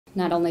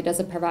Not only does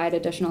it provide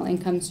additional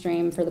income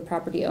stream for the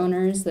property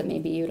owners that may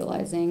be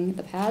utilizing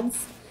the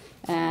pads,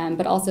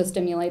 but also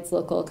stimulates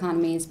local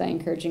economies by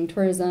encouraging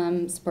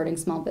tourism, supporting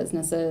small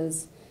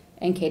businesses,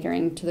 and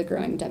catering to the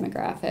growing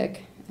demographic,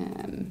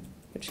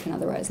 which can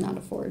otherwise not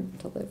afford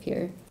to live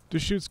here.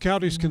 Deschutes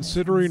County is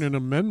considering an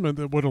amendment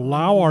that would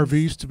allow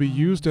RVs to be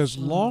used as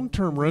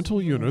long-term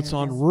rental units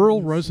on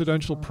rural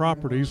residential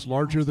properties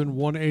larger than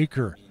 1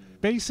 acre.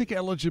 Basic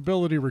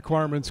eligibility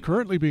requirements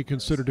currently being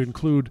considered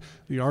include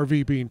the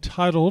RV being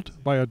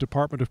titled by a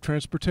Department of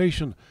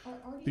Transportation,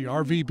 the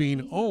RV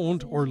being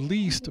owned or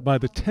leased by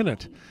the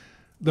tenant,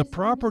 the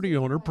property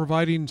owner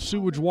providing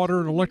sewage, water,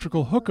 and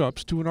electrical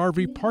hookups to an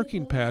RV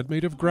parking pad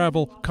made of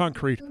gravel,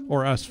 concrete,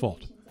 or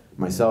asphalt.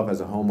 Myself as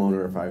a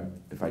homeowner,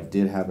 if I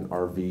did have an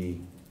RV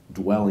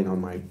dwelling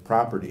on my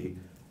property,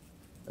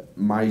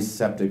 my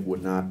septic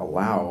would not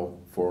allow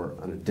for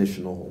an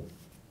additional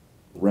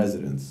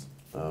residence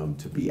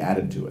to be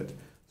added to it.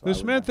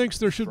 This man thinks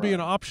there should be an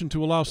option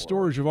to allow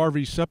storage of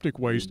RV septic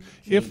waste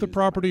if the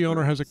property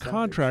owner has a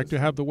contract to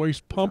have the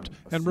waste pumped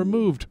and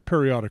removed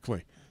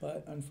periodically.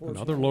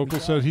 Another local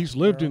said he's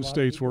lived in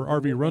states where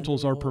RV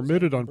rentals are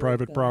permitted on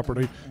private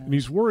property, and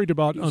he's worried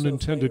about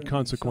unintended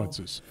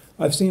consequences.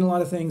 I've seen a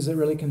lot of things that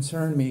really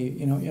concern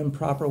me,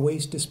 improper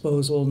waste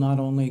disposal, not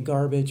only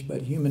garbage,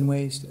 but human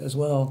waste as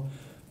well.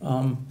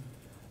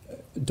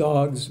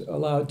 Dogs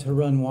allowed to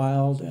run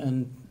wild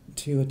and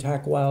to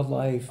attack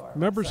wildlife.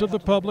 Members of the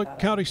public,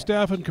 county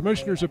staff, and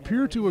commissioners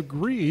appear to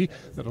agree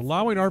that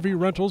allowing RV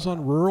rentals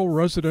on rural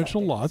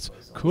residential lots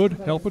could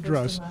help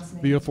address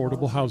the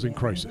affordable housing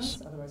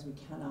crisis. Otherwise, we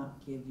cannot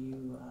give you